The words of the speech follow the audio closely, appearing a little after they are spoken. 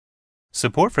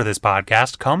Support for this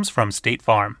podcast comes from State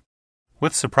Farm.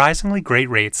 With surprisingly great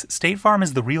rates, State Farm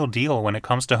is the real deal when it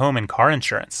comes to home and car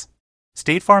insurance.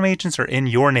 State Farm agents are in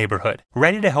your neighborhood,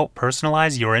 ready to help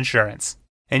personalize your insurance.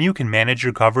 And you can manage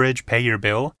your coverage, pay your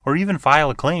bill, or even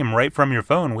file a claim right from your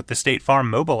phone with the State Farm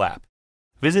mobile app.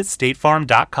 Visit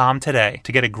statefarm.com today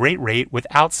to get a great rate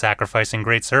without sacrificing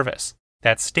great service.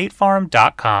 That's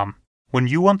statefarm.com. When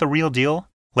you want the real deal,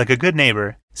 like a good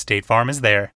neighbor, State Farm is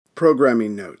there.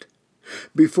 Programming note.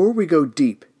 Before we go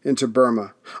deep into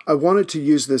Burma, I wanted to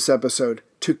use this episode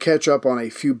to catch up on a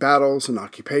few battles and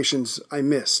occupations I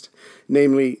missed,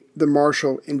 namely the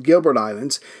Marshall and Gilbert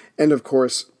Islands, and of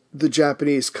course, the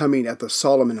Japanese coming at the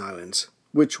Solomon Islands,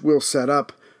 which will set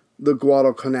up the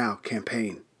Guadalcanal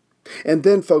campaign, and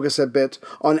then focus a bit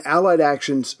on Allied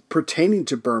actions pertaining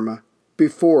to Burma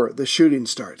before the shooting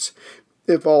starts,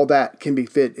 if all that can be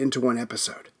fit into one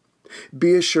episode.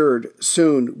 Be assured,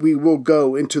 soon we will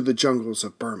go into the jungles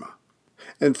of Burma.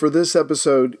 And for this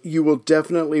episode, you will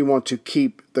definitely want to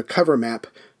keep the cover map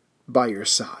by your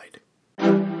side.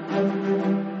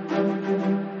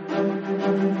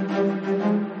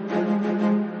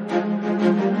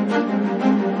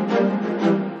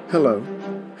 Hello,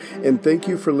 and thank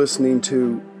you for listening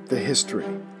to The History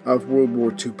of World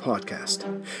War II podcast,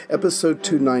 episode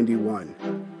 291,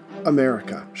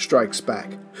 America Strikes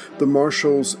Back, the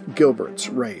Marshalls Gilberts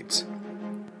raids.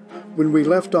 When we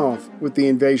left off with the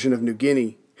invasion of New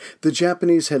Guinea, the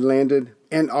Japanese had landed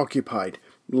and occupied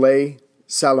Lae,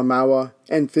 Salamaua,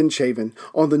 and Finschhaven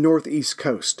on the northeast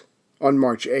coast on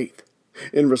March 8th.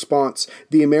 In response,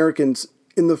 the Americans,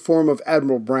 in the form of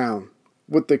Admiral Brown,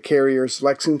 with the carriers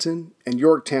Lexington and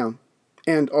Yorktown,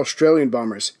 and Australian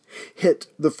bombers, hit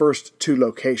the first two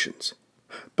locations.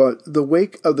 But the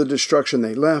wake of the destruction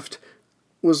they left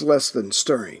was less than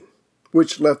stirring,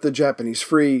 which left the Japanese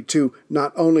free to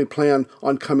not only plan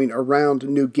on coming around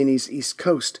New Guinea's east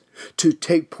coast to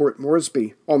take Port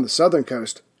Moresby on the southern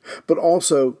coast, but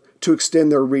also to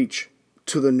extend their reach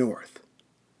to the north.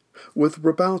 With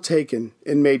Rabaul taken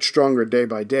and made stronger day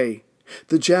by day,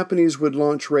 the Japanese would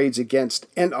launch raids against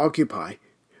and occupy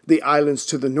the islands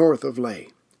to the north of Lae,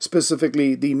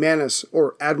 specifically the Manus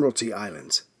or Admiralty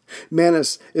Islands.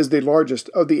 Manus is the largest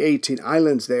of the 18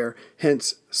 islands there,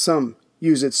 hence some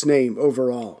use its name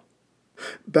overall.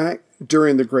 Back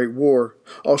during the Great War,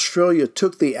 Australia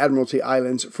took the Admiralty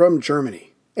Islands from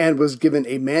Germany and was given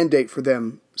a mandate for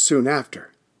them soon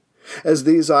after. As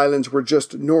these islands were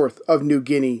just north of New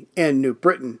Guinea and New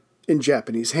Britain, in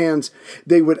Japanese hands,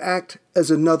 they would act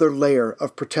as another layer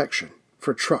of protection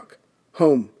for Truk,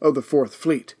 home of the Fourth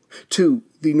Fleet, to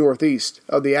the northeast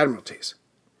of the Admiralties.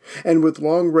 And with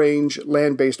long-range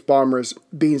land-based bombers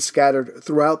being scattered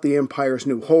throughout the Empire's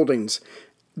new holdings,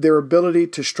 their ability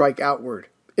to strike outward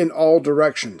in all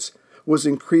directions was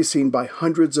increasing by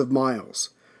hundreds of miles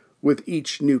with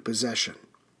each new possession.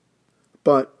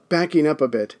 But backing up a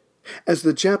bit, as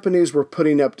the Japanese were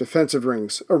putting up defensive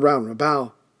rings around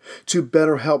Rabaul to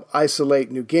better help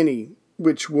isolate New Guinea,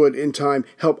 which would in time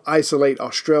help isolate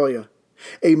Australia,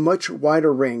 a much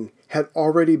wider ring had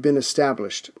already been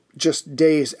established just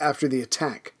days after the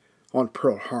attack on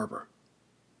Pearl Harbor.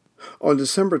 On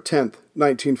December 10,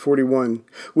 1941,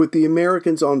 with the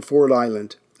Americans on Ford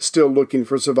Island, still looking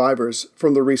for survivors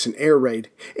from the recent air raid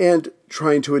and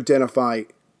trying to identify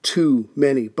too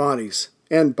many bodies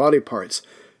and body parts,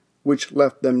 which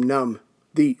left them numb,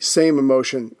 the same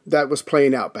emotion that was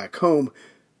playing out back home,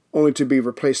 only to be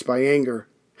replaced by anger,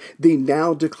 the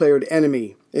now declared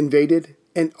enemy invaded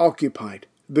and occupied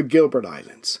the Gilbert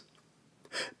Islands.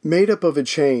 Made up of a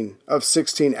chain of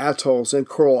 16 atolls and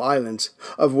coral islands,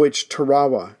 of which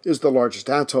Tarawa is the largest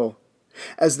atoll,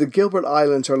 as the Gilbert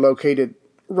Islands are located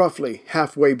roughly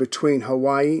halfway between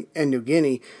Hawaii and New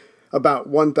Guinea, about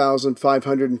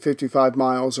 1,555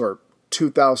 miles or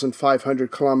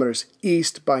 2,500 kilometers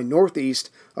east by northeast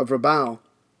of Rabaul,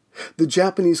 the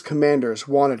Japanese commanders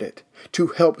wanted it to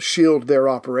help shield their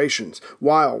operations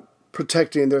while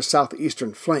protecting their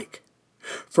southeastern flank.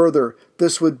 Further,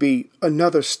 this would be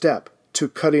another step to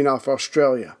cutting off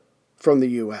Australia from the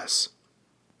U.S.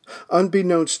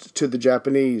 Unbeknownst to the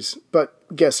Japanese, but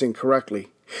guessing correctly,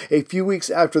 a few weeks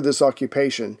after this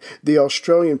occupation, the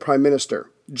Australian Prime Minister,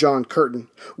 John Curtin,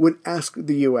 would ask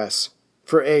the U.S.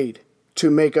 for aid to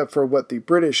make up for what the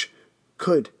British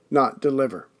could not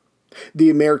deliver. The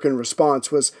American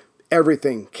response was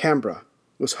everything Canberra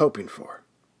was hoping for.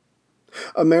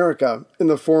 America, in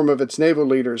the form of its naval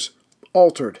leaders,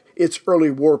 altered its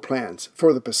early war plans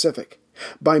for the Pacific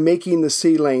by making the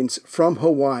sea lanes from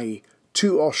Hawaii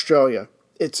to Australia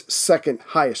its second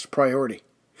highest priority.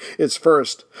 Its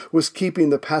first was keeping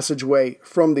the passageway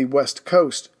from the west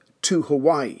coast to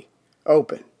Hawaii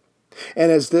open.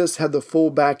 And as this had the full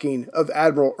backing of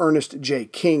Admiral Ernest J.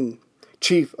 King,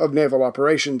 Chief of Naval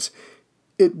Operations,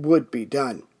 it would be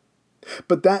done.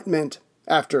 But that meant,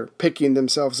 after picking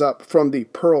themselves up from the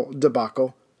Pearl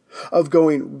debacle, of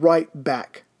going right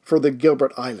back for the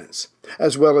Gilbert Islands,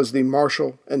 as well as the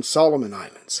Marshall and Solomon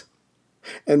Islands.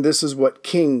 And this is what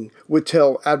King would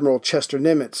tell Admiral Chester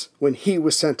Nimitz when he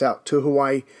was sent out to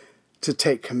Hawaii to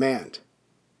take command.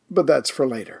 But that's for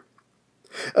later.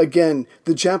 Again,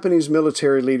 the Japanese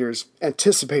military leaders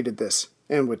anticipated this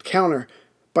and would counter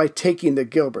by taking the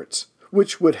Gilberts,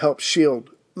 which would help shield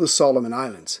the Solomon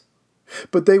Islands.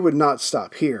 But they would not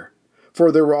stop here,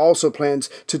 for there were also plans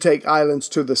to take islands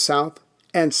to the south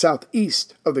and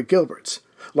southeast of the Gilberts,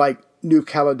 like New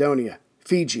Caledonia,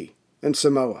 Fiji, and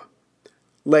Samoa.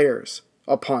 Layers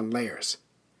upon layers.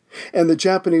 And the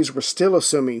Japanese were still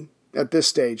assuming, at this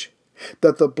stage,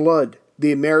 that the blood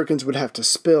the Americans would have to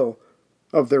spill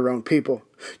of their own people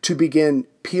to begin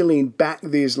peeling back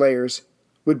these layers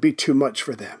would be too much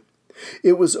for them.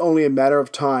 It was only a matter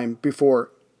of time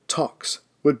before talks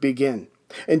would begin,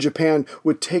 and Japan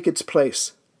would take its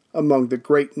place among the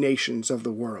great nations of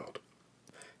the world.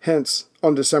 Hence,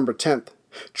 on December 10th,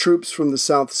 troops from the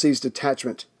South Seas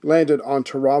Detachment landed on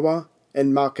Tarawa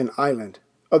and Makin Island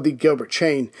of the Gilbert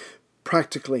chain,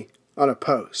 practically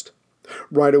unopposed.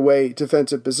 Right away,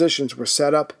 defensive positions were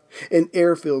set up, and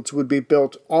airfields would be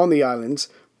built on the islands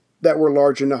that were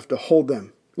large enough to hold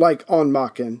them, like on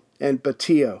Makin and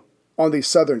Batio on the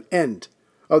southern end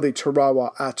of the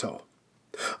Tarawa Atoll.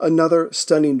 Another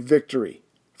stunning victory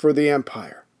for the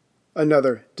Empire,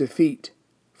 another defeat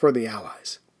for the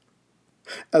Allies.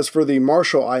 As for the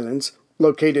Marshall Islands,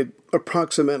 located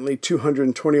approximately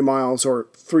 220 miles or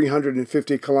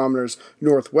 350 kilometers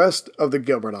northwest of the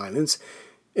Gilbert Islands,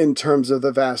 in terms of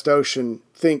the vast ocean,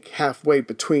 think halfway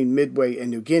between Midway and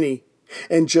New Guinea,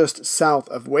 and just south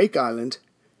of Wake Island,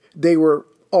 they were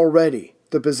already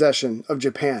the possession of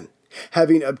Japan,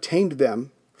 having obtained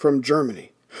them from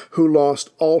Germany, who lost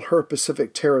all her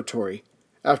Pacific territory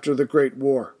after the Great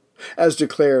War, as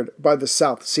declared by the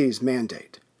South Seas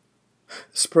Mandate.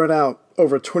 Spread out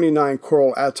over 29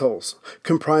 coral atolls,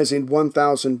 comprising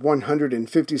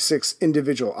 1,156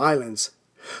 individual islands,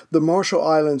 the Marshall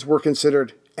Islands were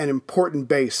considered an important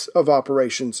base of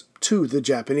operations to the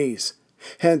Japanese.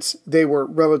 Hence, they were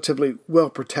relatively well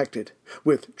protected,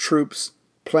 with troops,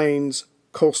 planes,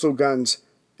 coastal guns,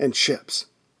 and ships.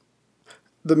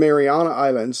 The Mariana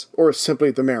Islands, or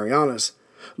simply the Marianas,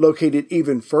 located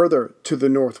even further to the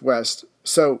northwest,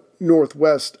 so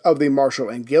northwest of the Marshall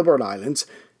and Gilbert Islands,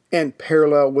 and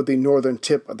parallel with the northern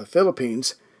tip of the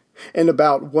Philippines, and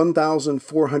about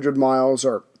 1,400 miles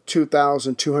or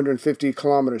 2,250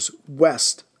 kilometers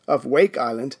west of Wake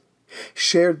Island,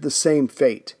 shared the same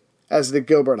fate as the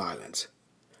Gilbert Islands.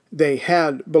 They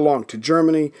had belonged to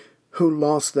Germany, who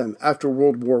lost them after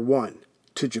World War I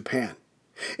to Japan.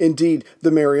 Indeed,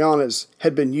 the Marianas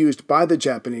had been used by the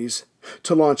Japanese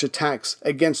to launch attacks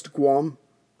against Guam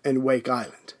and Wake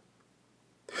Island.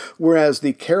 Whereas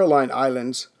the Caroline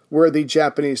Islands, where the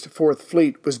Japanese Fourth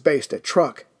Fleet was based at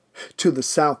Truk, to the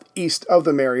southeast of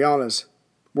the Marianas,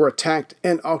 were attacked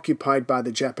and occupied by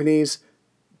the Japanese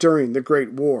during the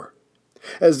Great War.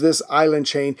 As this island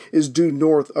chain is due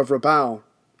north of Rabaul,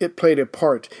 it played a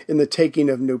part in the taking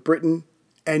of New Britain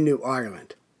and New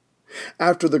Ireland.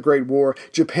 After the Great War,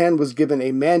 Japan was given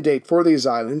a mandate for these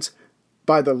islands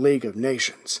by the League of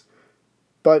Nations.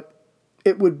 But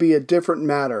it would be a different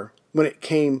matter when it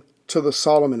came to the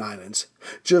Solomon Islands,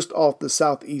 just off the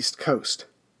southeast coast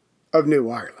of New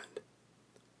Ireland.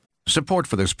 Support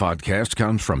for this podcast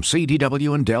comes from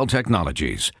CDW and Dell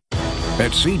Technologies.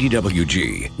 At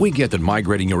CDWG, we get that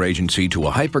migrating your agency to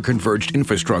a hyper-converged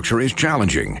infrastructure is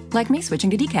challenging. Like me switching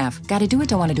to decaf. Gotta do it,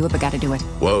 don't want to do it, but gotta do it.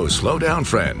 Whoa, slow down,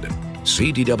 friend.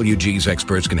 CDWG's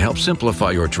experts can help simplify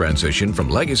your transition from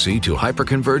legacy to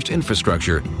hyper-converged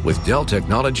infrastructure with Dell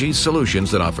Technologies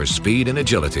solutions that offer speed and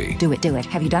agility. Do it, do it.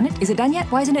 Have you done it? Is it done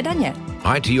yet? Why isn't it done yet?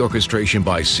 IT orchestration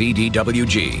by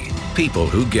CDWG. People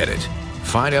who get it.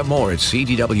 Find out more at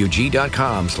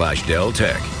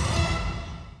cdwg.com/DellTech.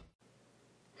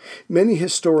 Many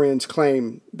historians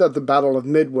claim that the Battle of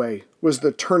Midway was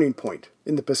the turning point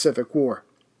in the Pacific War,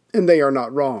 and they are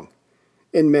not wrong,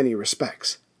 in many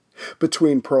respects.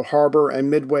 Between Pearl Harbor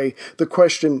and Midway, the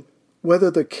question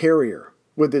whether the carrier,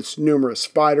 with its numerous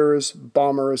fighters,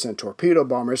 bombers, and torpedo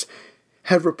bombers,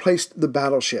 had replaced the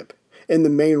battleship in the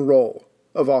main role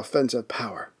of offensive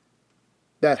power.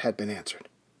 That had been answered.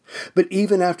 But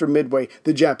even after Midway,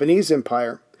 the Japanese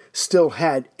Empire still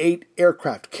had 8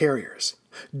 aircraft carriers,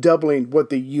 doubling what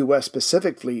the U.S.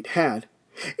 Pacific Fleet had,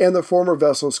 and the former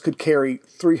vessels could carry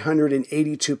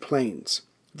 382 planes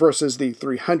versus the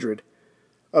 300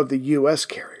 of the U.S.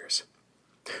 carriers.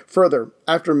 Further,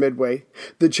 after Midway,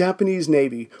 the Japanese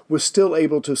Navy was still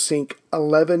able to sink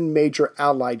 11 major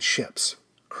Allied ships,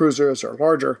 cruisers or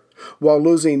larger, while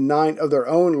losing 9 of their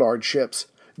own large ships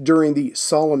during the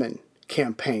Solomon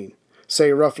campaign,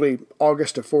 say roughly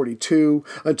August of 42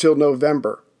 until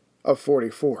November of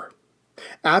 44.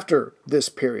 After this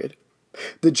period,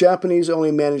 the Japanese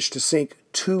only managed to sink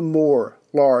 2 more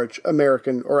large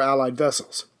American or Allied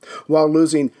vessels, while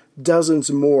losing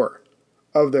dozens more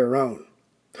of their own.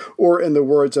 Or in the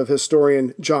words of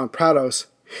historian John Prados,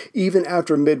 even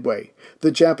after Midway,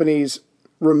 the Japanese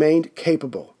remained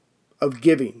capable of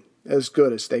giving as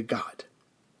good as they got.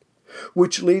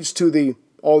 Which leads to the,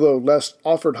 although less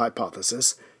offered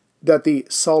hypothesis, that the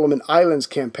Solomon Islands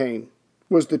campaign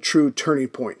was the true turning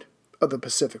point of the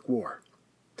Pacific War.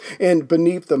 And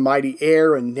beneath the mighty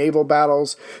air and naval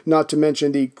battles, not to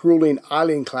mention the grueling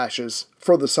island clashes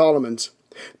for the Solomons,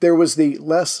 there was the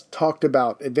less talked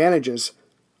about advantages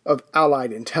of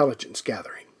Allied intelligence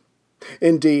gathering.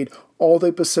 Indeed, all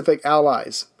the Pacific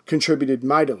allies contributed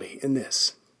mightily in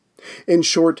this. In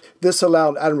short, this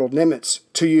allowed Admiral Nimitz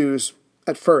to use,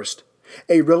 at first,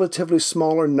 a relatively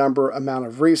smaller amount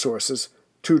of resources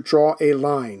to draw a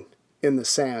line in the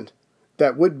sand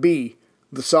that would be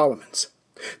the Solomons,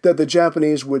 that the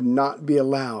Japanese would not be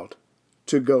allowed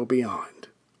to go beyond.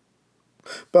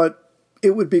 But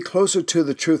it would be closer to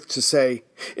the truth to say,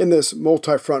 in this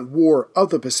multi-front war of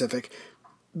the Pacific,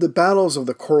 the battles of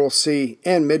the Coral Sea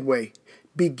and Midway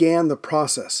began the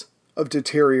process of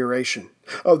deterioration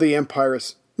of the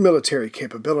empire's military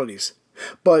capabilities.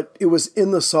 But it was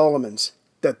in the Solomons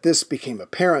that this became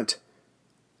apparent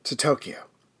to Tokyo.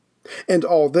 And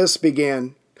all this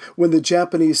began when the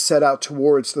Japanese set out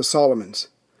towards the Solomons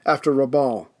after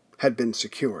Rabaul had been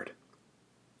secured.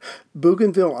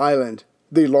 Bougainville Island,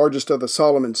 the largest of the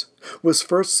Solomons, was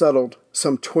first settled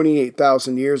some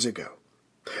 28,000 years ago.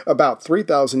 About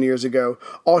 3,000 years ago,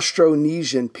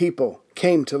 Austronesian people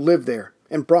came to live there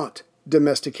and brought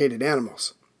domesticated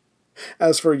animals.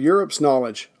 As for Europe's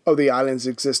knowledge of the island's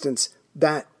existence,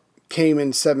 that came in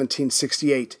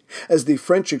 1768, as the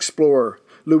French explorer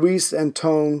Louis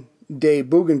Antoine de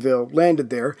Bougainville landed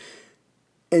there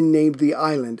and named the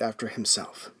island after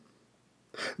himself.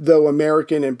 Though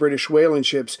American and British whaling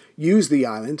ships used the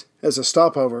island as a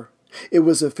stopover, it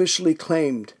was officially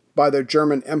claimed by the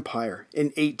German Empire in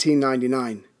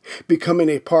 1899, becoming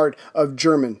a part of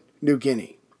German New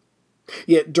Guinea.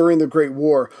 Yet during the Great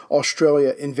War,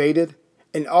 Australia invaded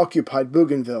and occupied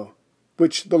Bougainville,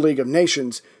 which the League of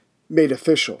Nations made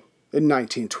official in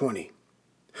 1920.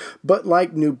 But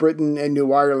like New Britain and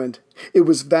New Ireland, it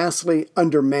was vastly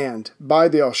undermanned by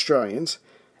the Australians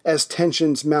as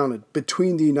tensions mounted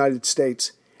between the United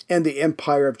States and the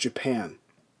Empire of Japan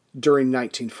during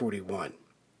 1941.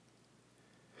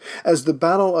 As the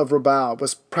Battle of Rabaul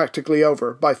was practically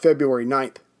over by February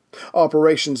 9th,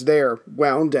 operations there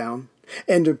wound down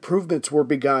and improvements were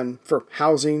begun for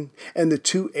housing and the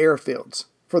 2 airfields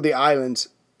for the island's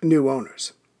new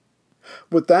owners.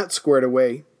 With that squared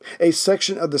away, a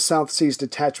section of the South Seas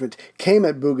Detachment came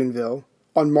at Bougainville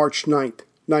on March 9,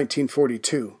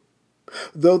 1942.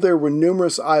 Though there were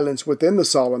numerous islands within the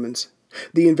Solomons,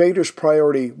 the invaders'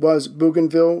 priority was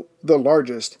Bougainville, the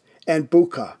largest, and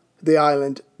Buka, the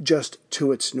island just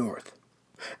to its north.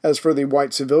 As for the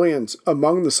white civilians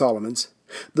among the Solomons,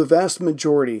 the vast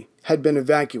majority had been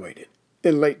evacuated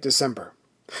in late December.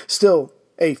 Still,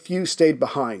 a few stayed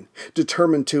behind,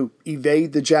 determined to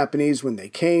evade the Japanese when they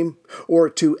came, or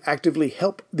to actively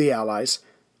help the Allies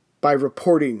by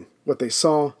reporting what they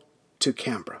saw to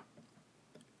Canberra.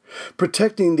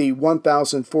 Protecting the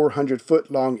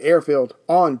 1,400-foot-long airfield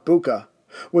on Buka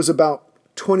was about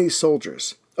 20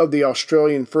 soldiers of the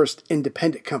Australian 1st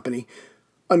Independent Company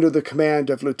under the command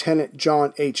of Lieutenant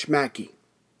John H. Mackey.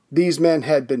 These men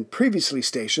had been previously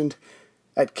stationed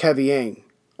at Kavieng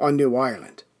on New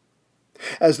Ireland.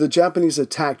 As the Japanese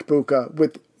attacked Buka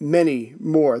with many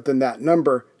more than that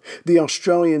number, the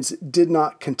Australians did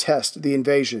not contest the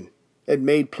invasion and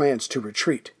made plans to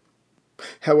retreat.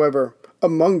 However,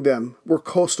 among them were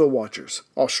coastal watchers,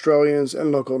 Australians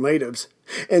and local natives,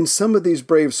 and some of these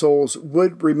brave souls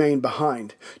would remain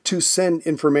behind to send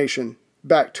information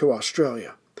back to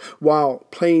Australia, while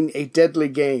playing a deadly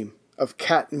game of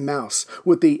cat and mouse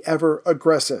with the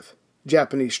ever-aggressive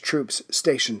Japanese troops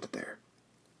stationed there.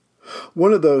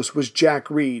 One of those was Jack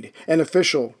Reed, an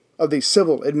official of the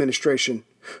Civil Administration,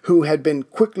 who had been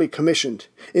quickly commissioned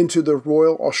into the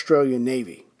Royal Australian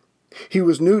Navy. He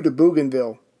was new to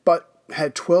Bougainville, but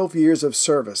had 12 years of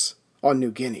service on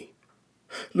New Guinea.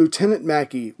 Lieutenant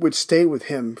Mackey would stay with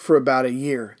him for about a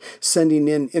year, sending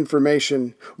in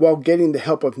information while getting the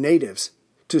help of natives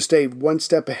to stay one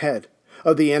step ahead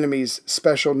of the enemy's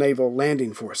special naval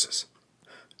landing forces.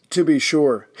 To be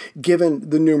sure, given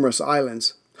the numerous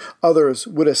islands, others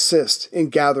would assist in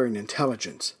gathering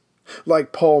intelligence,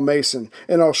 like Paul Mason,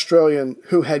 an Australian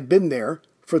who had been there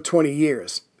for 20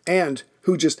 years and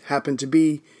who just happened to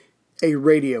be a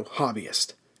radio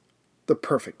hobbyist. The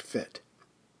perfect fit.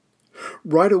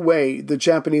 Right away, the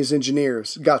Japanese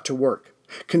engineers got to work,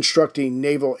 constructing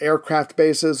naval aircraft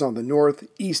bases on the north,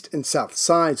 east, and south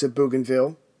sides of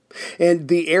Bougainville, and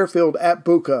the airfield at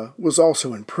Buka was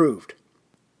also improved.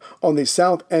 On the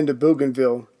south end of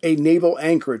Bougainville, a naval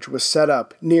anchorage was set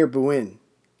up near Bouin.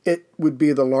 It would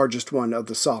be the largest one of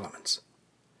the Solomons.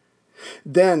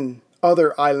 Then,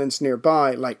 other islands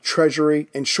nearby, like Treasury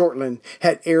and Shortland,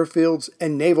 had airfields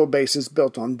and naval bases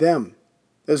built on them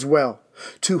as well,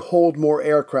 to hold more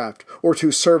aircraft or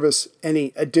to service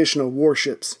any additional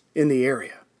warships in the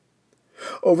area.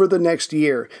 Over the next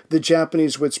year, the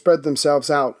Japanese would spread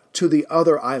themselves out to the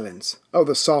other islands of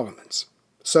the Solomons.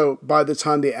 So by the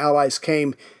time the Allies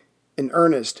came in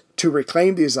earnest to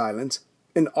reclaim these islands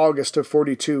in August of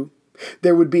 42,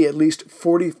 there would be at least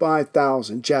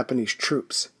 45,000 Japanese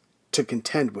troops to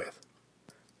contend with.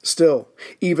 Still,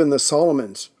 even the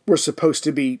Solomons were supposed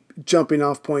to be jumping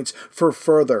off points for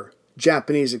further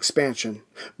Japanese expansion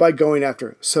by going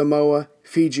after Samoa,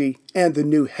 Fiji, and the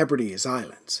New Hebrides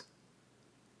Islands.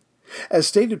 As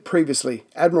stated previously,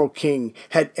 Admiral King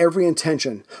had every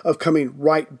intention of coming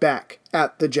right back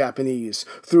at the Japanese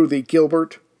through the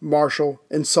Gilbert, Marshall,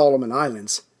 and Solomon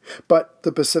Islands, but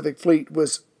the Pacific Fleet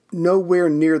was nowhere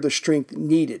near the strength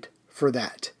needed for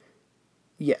that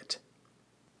yet.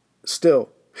 Still,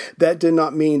 that did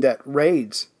not mean that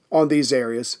raids on these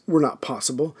areas were not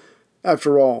possible.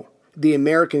 After all, the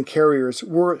American carriers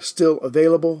were still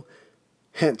available,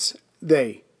 hence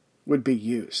they would be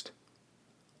used.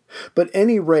 But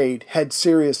any raid had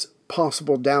serious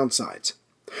possible downsides.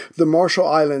 The Marshall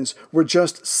Islands were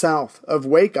just south of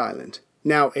Wake Island,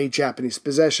 now a Japanese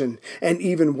possession, and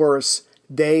even worse,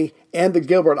 they and the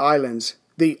Gilbert Islands,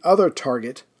 the other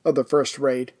target of the first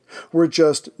raid, were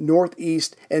just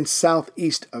northeast and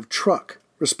southeast of Truk,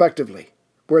 respectively,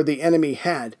 where the enemy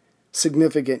had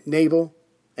significant naval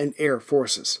and air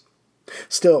forces.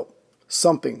 Still,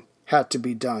 something had to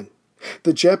be done.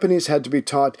 The Japanese had to be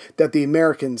taught that the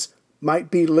Americans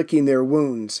might be licking their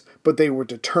wounds, but they were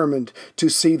determined to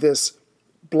see this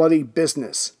bloody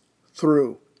business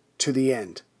through to the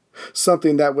end,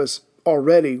 something that was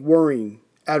already worrying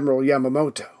Admiral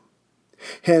Yamamoto.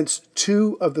 Hence,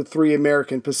 2 of the 3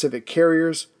 American Pacific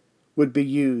carriers would be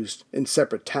used in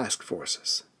separate task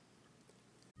forces.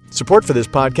 Support for this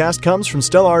podcast comes from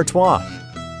Stella Artois.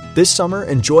 This summer,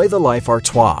 enjoy the life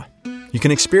Artois. You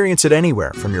can experience it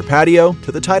anywhere, from your patio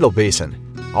to the tidal basin.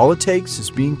 All it takes is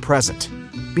being present,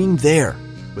 being there,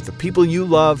 with the people you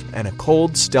love and a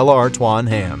cold Stella Artois in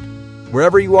hand.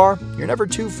 Wherever you are, you're never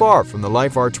too far from the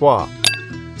life Artois.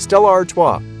 Stella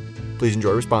Artois. Please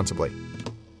enjoy responsibly.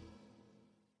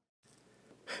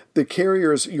 The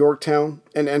carriers Yorktown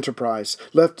and Enterprise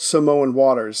left Samoan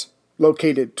waters,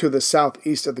 located to the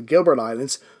southeast of the Gilbert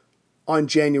Islands, on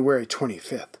January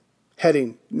 25th,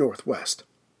 heading northwest.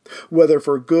 Whether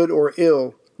for good or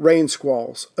ill, rain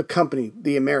squalls accompanied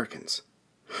the Americans.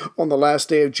 On the last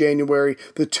day of January,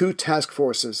 the 2 task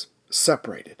forces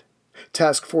separated.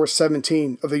 Task Force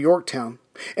 17 of the Yorktown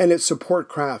and its support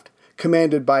craft,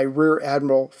 commanded by Rear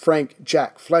Admiral Frank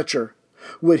Jack Fletcher,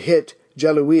 would hit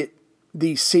Jaluit,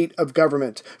 the seat of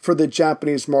government for the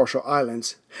Japanese Marshall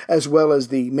Islands, as well as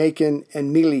the Makin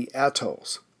and Mealy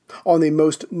atolls, on the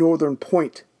most northern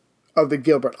point of the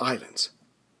Gilbert Islands.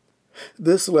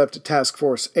 This left Task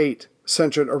Force 8,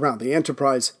 centered around the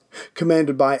Enterprise,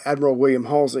 commanded by Admiral William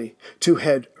Halsey, to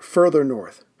head further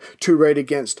north to raid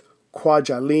against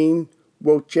Kwajalein,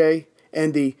 Woche,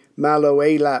 and the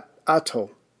Maloelap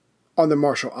Atoll on the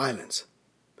Marshall Islands.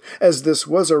 As this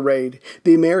was a raid,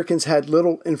 the Americans had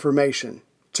little information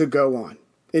to go on.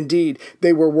 Indeed,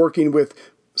 they were working with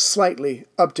slightly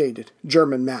updated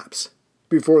German maps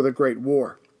before the Great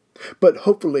War. But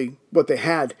hopefully what they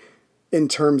had in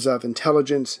terms of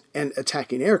intelligence and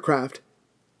attacking aircraft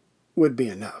would be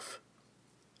enough.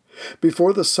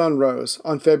 Before the sun rose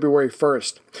on February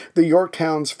 1st, the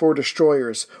Yorktown's 4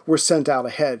 destroyers were sent out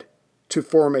ahead to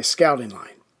form a scouting line.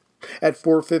 At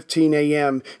 4:15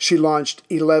 a.m., she launched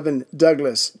 11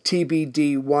 Douglas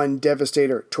TBD-1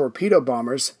 Devastator torpedo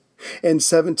bombers and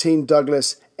 17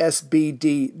 Douglas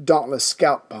SBD Dauntless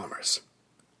scout bombers.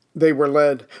 They were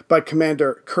led by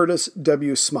Commander Curtis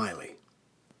W. Smiley.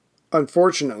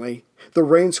 Unfortunately, The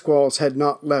rain squalls had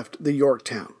not left the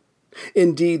Yorktown.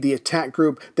 Indeed, the attack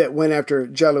group that went after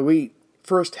Jaluit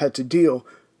first had to deal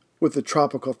with the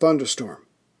tropical thunderstorm.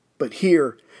 But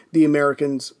here, the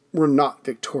Americans were not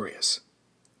victorious.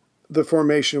 The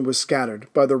formation was scattered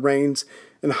by the rains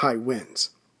and high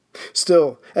winds.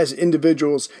 Still, as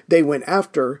individuals, they went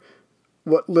after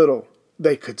what little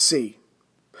they could see.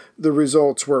 The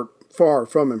results were far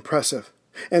from impressive,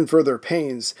 and for their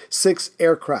pains, 6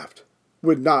 aircraft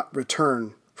would not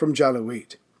return from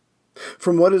Jaluit.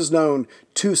 From what is known,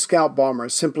 2 scout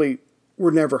bombers simply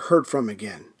were never heard from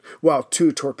again, while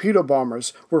 2 torpedo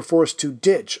bombers were forced to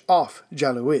ditch off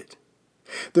Jaluit.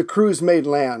 The crews made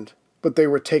land, but they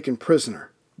were taken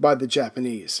prisoner by the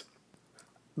Japanese.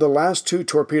 The last 2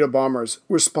 torpedo bombers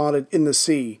were spotted in the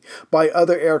sea by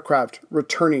other aircraft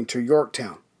returning to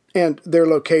Yorktown, and their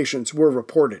locations were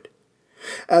reported.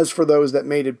 As for those that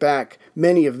made it back,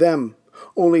 many of them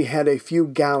only had a few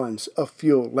gallons of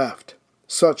fuel left.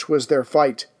 Such was their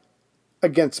fight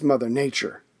against Mother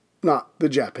Nature, not the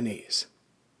Japanese.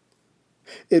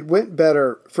 It went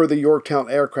better for the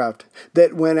Yorktown aircraft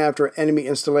that went after enemy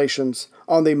installations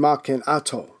on the Makin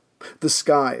Atoll. The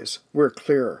skies were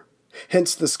clearer.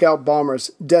 Hence the scout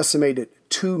bombers decimated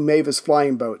 2 Mavis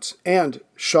flying boats and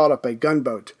shot up a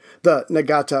gunboat, the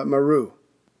Nagata Maru.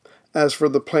 As for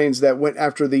the planes that went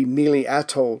after the Mealy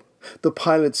Atoll, the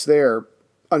pilots there,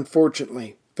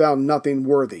 unfortunately, found nothing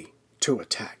worthy to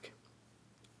attack.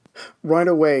 Right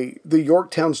away, the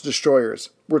Yorktown's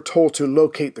destroyers were told to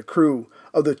locate the crew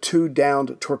of the 2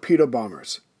 downed torpedo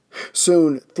bombers.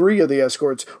 Soon, 3 of the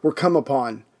escorts were come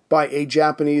upon by a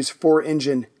Japanese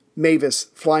 4-engine Mavis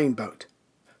flying boat.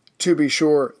 To be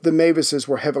sure, the Mavises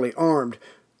were heavily armed,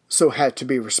 so had to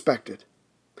be respected.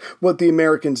 What the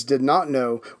Americans did not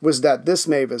know was that this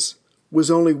Mavis was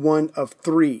only one of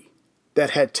 3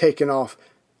 that had taken off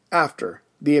after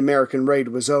the American raid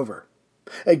was over,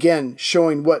 again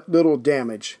showing what little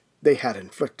damage they had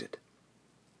inflicted.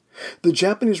 The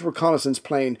Japanese reconnaissance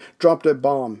plane dropped a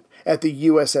bomb at the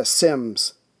USS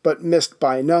Sims, but missed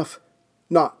by enough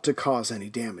not to cause any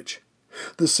damage.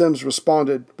 The Sims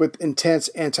responded with intense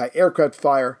anti-aircraft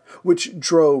fire, which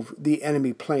drove the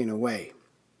enemy plane away.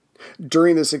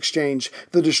 During this exchange,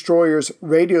 the destroyers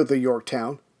radioed the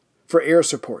Yorktown for air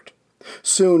support.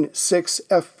 Soon, 6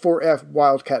 F-4F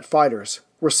Wildcat fighters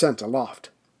were sent aloft.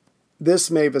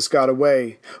 This Mavis got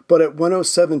away, but at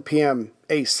 1:07 p.m.,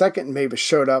 a second Mavis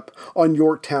showed up on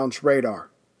Yorktown's radar,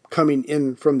 coming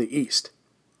in from the east.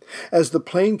 As the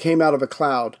plane came out of a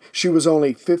cloud, she was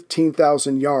only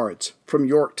 15,000 yards from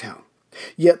Yorktown.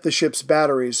 Yet the ship's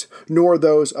batteries, nor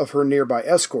those of her nearby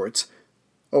escorts,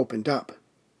 opened up.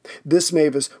 This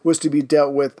Mavis was to be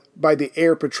dealt with by the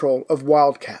air patrol of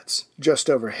Wildcats just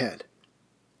overhead.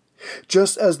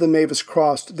 Just as the Mavis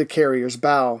crossed the carrier's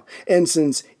bow,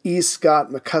 Ensigns E. Scott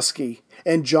McCuskey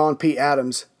and John P.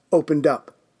 Adams opened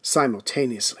up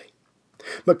simultaneously.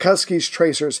 McCuskey's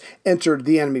tracers entered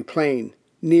the enemy plane,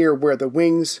 near where the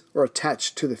wings are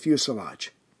attached to the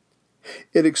fuselage.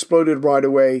 It exploded right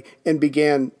away and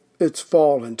began its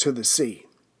fall into the sea.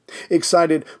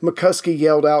 Excited, McCuskey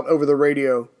yelled out over the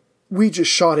radio, "We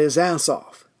just shot his ass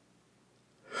off."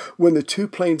 When the 2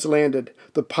 planes landed,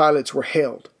 the pilots were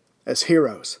hailed as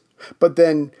heroes, but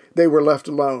then they were left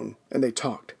alone and they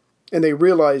talked, and they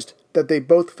realized that they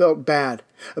both felt bad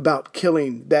about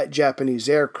killing that Japanese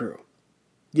aircrew.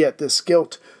 Yet this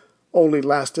guilt only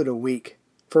lasted a week,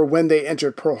 for when they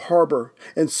entered Pearl Harbor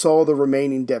and saw the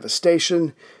remaining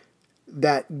devastation,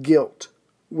 that guilt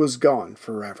was gone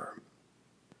forever.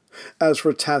 As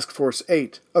for Task Force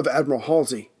 8 of Admiral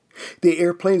Halsey, the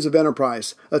airplanes of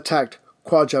Enterprise attacked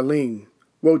Kwajalein,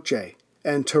 Woche,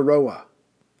 and Tarawa.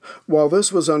 While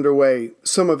this was underway,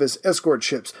 some of his escort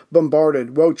ships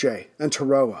bombarded Woche and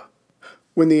Tarawa.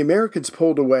 When the Americans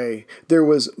pulled away, there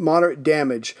was moderate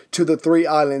damage to the 3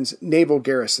 islands' naval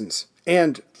garrisons,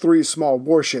 and 3 small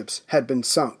warships had been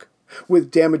sunk,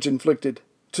 with damage inflicted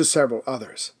to several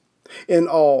others. In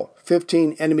all,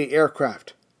 15 enemy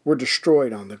aircraft were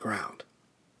destroyed on the ground.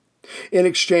 In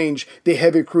exchange, the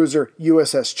heavy cruiser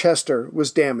USS Chester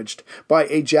was damaged by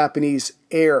a Japanese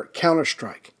air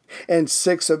counterstrike, and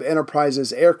 6 of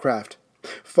Enterprise's aircraft,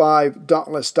 5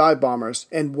 Dauntless dive bombers,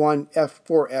 and 1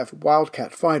 F-4F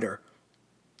Wildcat fighter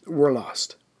were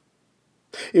lost.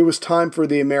 It was time for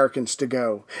the Americans to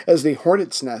go, as the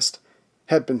hornet's nest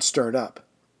had been stirred up.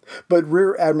 But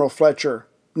Rear Admiral Fletcher,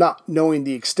 not knowing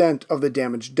the extent of the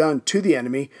damage done to the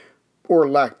enemy, or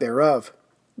lack thereof,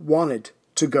 wanted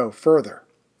to go further.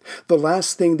 The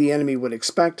last thing the enemy would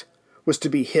expect was to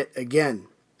be hit again.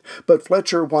 But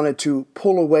Fletcher wanted to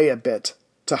pull away a bit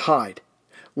to hide,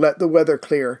 let the weather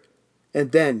clear,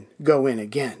 and then go in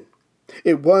again.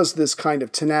 It was this kind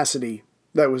of tenacity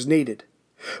that was needed.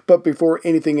 But before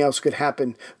anything else could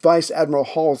happen, Vice Admiral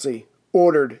Halsey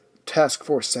ordered Task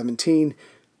Force 17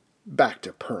 back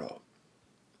to Pearl.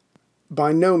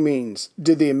 By no means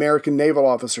did the American naval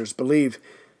officers believe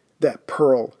that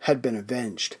Pearl had been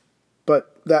avenged.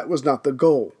 But that was not the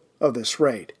goal of this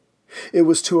raid. It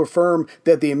was to affirm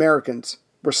that the Americans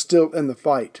were still in the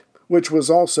fight, which was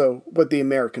also what the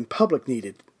American public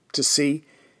needed to see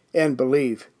and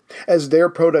believe, as their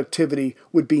productivity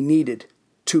would be needed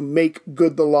to make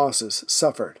good the losses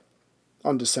suffered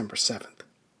on December 7th.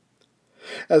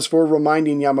 As for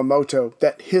reminding Yamamoto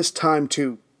that his time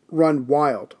to run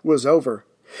wild was over,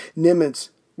 Nimitz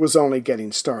was only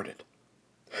getting started.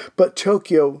 But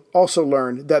Tokyo also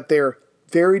learned that their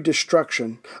very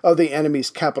destruction of the enemy's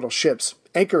capital ships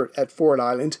anchored at Ford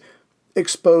Island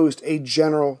exposed a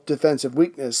general defensive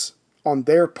weakness on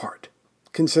their part,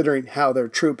 considering how their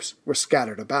troops were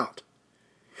scattered about.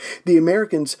 The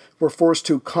Americans were forced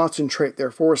to concentrate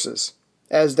their forces,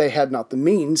 as they had not the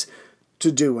means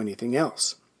to do anything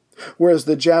else, whereas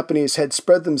the Japanese had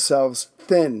spread themselves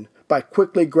thin by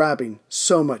quickly grabbing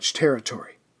so much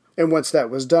territory. And once that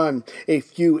was done, a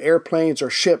few airplanes or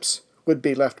ships would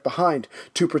be left behind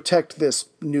to protect this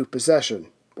new possession,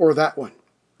 or that one.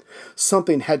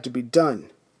 Something had to be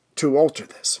done to alter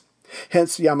this.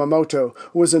 Hence, Yamamoto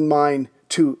was in mind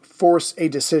to force a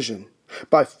decision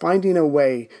by finding a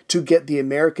way to get the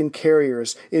American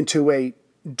carriers into a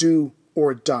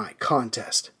do-or-die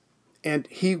contest. And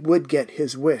he would get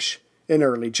his wish in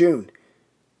early June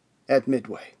at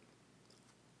Midway.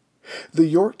 The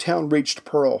Yorktown reached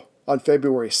Pearl on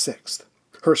February 6th.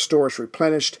 Her stores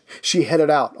replenished, she headed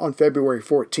out on February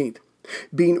 14th,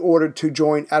 being ordered to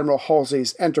join Admiral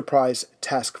Halsey's Enterprise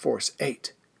Task Force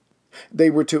 8. They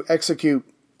were to execute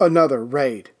another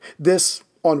raid, this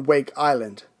on Wake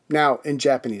Island, now in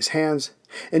Japanese hands,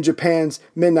 and Japan's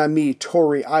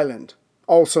Minami-Tori Island,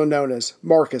 also known as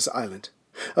Marcus Island,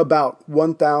 about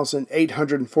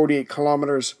 1,848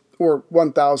 kilometers or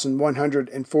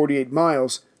 1,148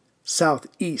 miles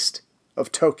southeast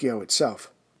of Tokyo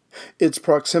itself. Its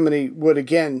proximity would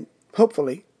again,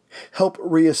 hopefully, help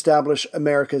reestablish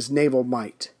America's naval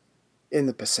might in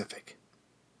the Pacific.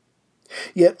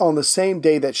 Yet on the same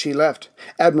day that she left,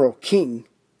 Admiral King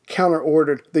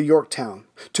counter-ordered the Yorktown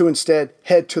to instead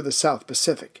head to the South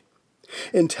Pacific.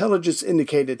 Intelligence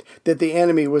indicated that the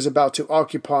enemy was about to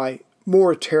occupy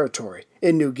more territory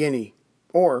in New Guinea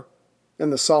or in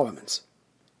the Solomons.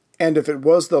 And if it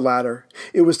was the latter,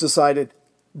 it was decided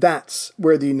that's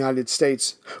where the United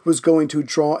States was going to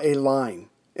draw a line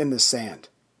in the sand.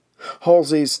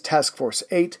 Halsey's Task Force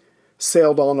 8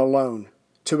 sailed on alone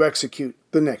to execute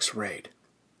the next raid.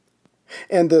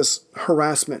 And this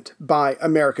harassment by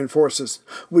American forces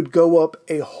would go up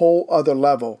a whole other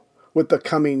level with the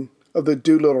coming of the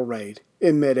Doolittle raid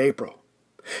in mid-April.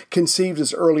 Conceived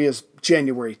as early as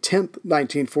January 10,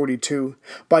 1942,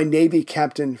 by Navy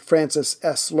Captain Francis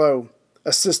S. Lowe,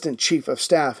 Assistant Chief of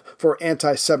Staff for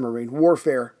Anti-Submarine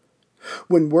Warfare.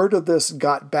 When word of this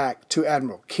got back to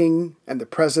Admiral King and the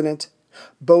President,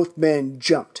 both men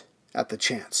jumped at the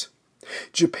chance.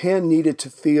 Japan needed to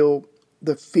feel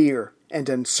the fear and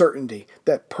uncertainty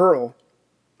that Pearl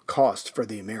caused for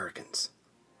the Americans.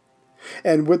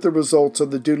 And with the results of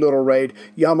the Doolittle raid,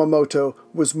 Yamamoto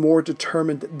was more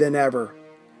determined than ever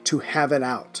to have it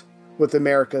out with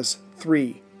America's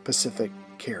 3 Pacific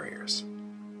carriers.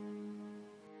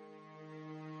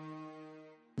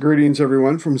 Greetings,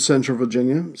 everyone, from Central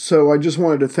Virginia. So I just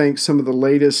wanted to thank some of the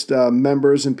latest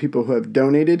members and people who have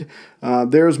donated.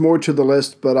 There's more to the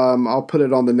list, but I'll put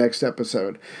it on the next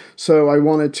episode. So I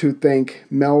wanted to thank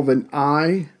Melvin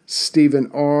I, Stephen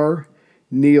R,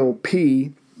 Neil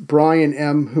P, Brian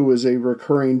M, who is a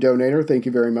recurring donator. Thank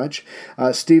you very much.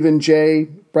 Stephen J,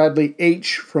 Bradley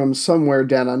H from somewhere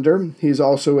down under. He's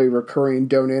also a recurring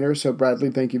donator. So Bradley,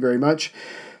 thank you very much.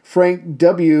 Frank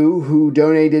W, who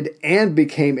donated and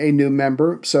became a new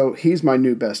member. So he's my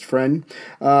new best friend.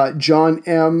 John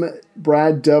M,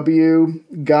 Brad W,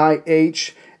 Guy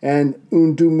H, and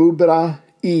Undumubra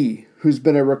E, who's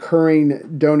been a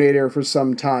recurring donator for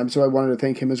some time. So I wanted to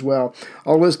thank him as well.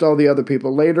 I'll list all the other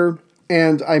people later.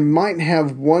 And I might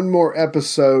have one more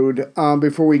episode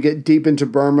before we get deep into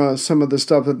Burma, some of the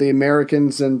stuff that the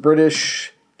Americans and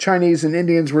British, Chinese, and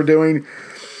Indians were doing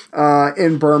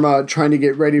in Burma, trying to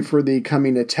get ready for the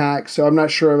coming attack. So I'm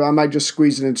not sure. I might just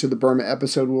squeeze it into the Burma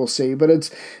episode. We'll see. But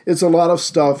it's a lot of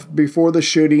stuff before the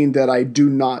shooting that I do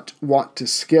not want to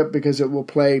skip because it will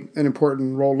play an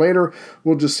important role later.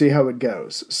 We'll just see how it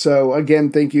goes. So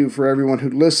again, thank you for everyone who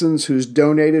listens, who's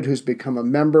donated, who's become a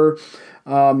member.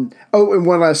 And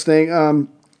one last thing.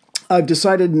 I've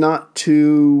decided not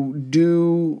to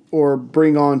do or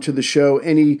bring on to the show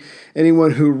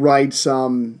anyone who writes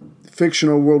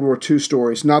fictional World War II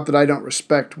stories. Not that I don't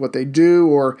respect what they do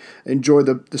or enjoy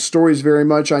the stories very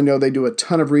much. I know they do a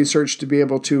ton of research to be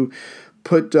able to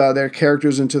put their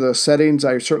characters into those settings.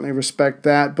 I certainly respect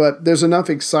that. But there's enough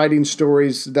exciting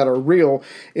stories that are real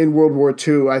in World War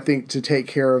II, I think, to take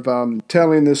care of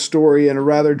telling this story in a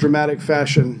rather dramatic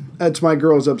fashion. That's my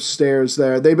girls upstairs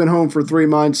there. They've been home for 3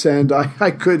 months, and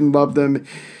I couldn't love them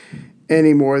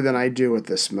any more than I do at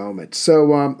this moment.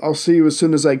 So I'll see you as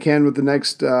soon as I can with the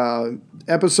next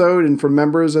episode. And for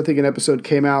members, I think an episode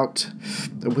came out,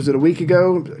 was it a week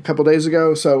ago? A couple days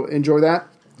ago? So enjoy that.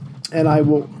 And I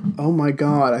will, oh my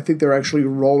God, I think they're actually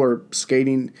roller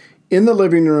skating in the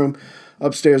living room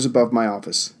upstairs above my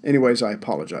office. Anyways, I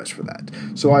apologize for that.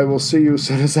 So I will see you as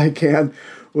soon as I can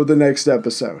with the next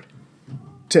episode.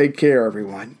 Take care,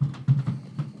 everyone.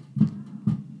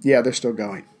 Yeah, they're still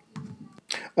going.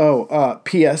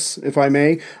 P.S., if I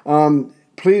may,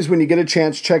 please, when you get a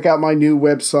chance, check out my new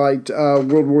website,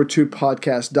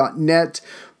 worldwar2podcast.net.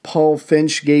 Paul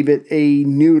Finch gave it a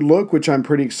new look, which I'm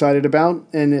pretty excited about.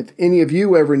 And if any of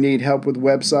you ever need help with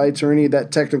websites or any of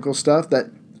that technical stuff that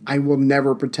I will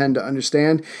never pretend to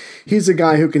understand, he's a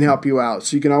guy who can help you out.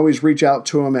 So you can always reach out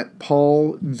to him at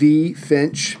Paul V.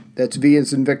 Finch, that's V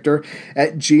as in Victor,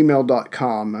 at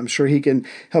gmail.com. I'm sure he can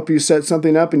help you set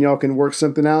something up and y'all can work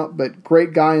something out. But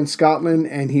great guy in Scotland,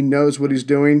 and he knows what he's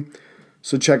doing.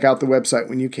 So check out the website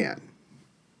when you can.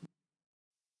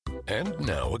 And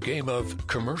now a game of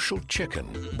Commercial Chicken,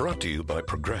 brought to you by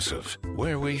Progressive,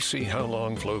 where we see how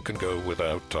long Flo can go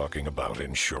without talking about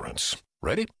insurance.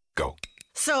 Ready? Go.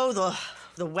 So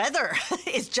the weather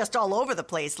is just all over the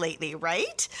place lately,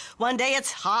 right? One day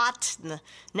it's hot, and the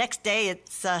next day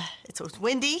it's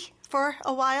windy for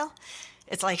a while.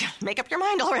 It's like, make up your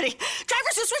mind already.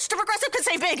 Drivers who switch to Progressive could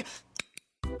save big.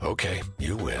 Okay,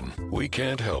 you win. We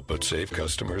can't help but save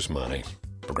customers money.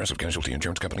 Progressive Casualty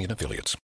Insurance Company and Affiliates.